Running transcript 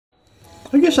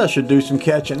I guess I should do some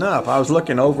catching up. I was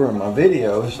looking over in my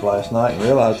videos last night and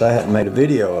realized I hadn't made a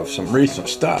video of some recent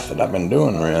stuff that I've been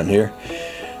doing around here.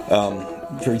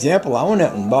 For example, I went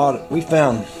out and we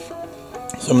found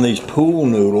some of these pool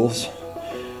noodles,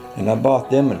 and I bought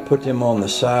them and put them on the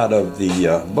side of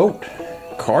the boat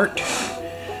cart.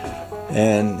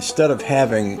 And instead of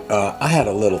having, I had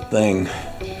a little thing,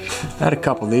 I had a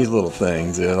couple of these little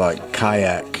things. They're like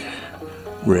kayak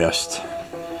wrist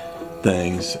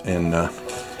things, and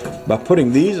by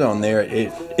putting these on there,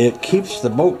 it keeps the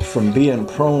boat from being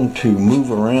prone to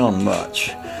move around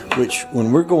much, which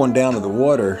when we're going down to the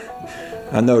water,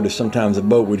 I noticed sometimes the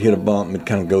boat would hit a bump and it'd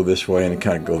kind of go this way and it'd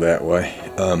kind of go that way.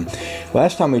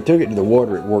 Last time we took it to the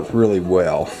water, it worked really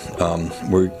well.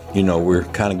 We're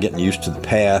kind of getting used to the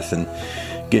path and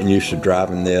getting used to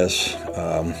driving this.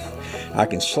 I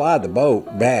can slide the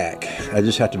boat back. I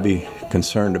just have to be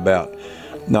concerned about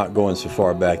not going so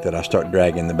far back that I start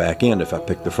dragging the back end if I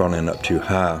pick the front end up too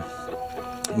high.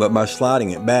 But by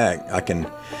sliding it back, I can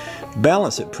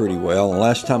balance it pretty well. And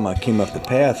last time I came up the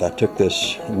path, I took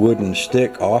this wooden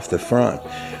stick off the front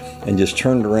and just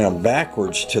turned around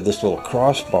backwards to this little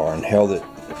crossbar and held it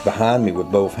behind me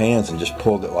with both hands and just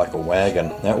pulled it like a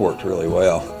wagon. That worked really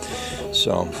well.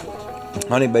 So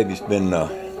Honey Baby's been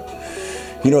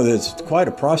there's quite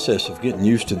a process of getting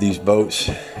used to these boats,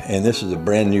 and this is a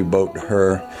brand new boat to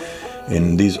her,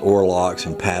 and these oar locks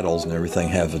and paddles and everything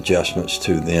have adjustments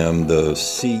to them. The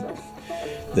seat,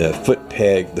 the foot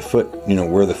peg, the foot,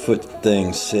 where the foot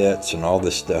thing sits, and all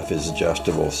this stuff is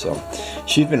adjustable. So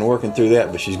she's been working through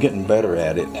that, but she's getting better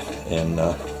at it, and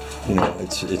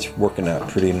it's working out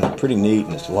pretty neat,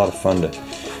 and it's a lot of fun to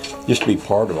just be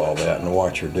part of all that and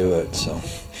watch her do it. So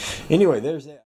anyway, there's that.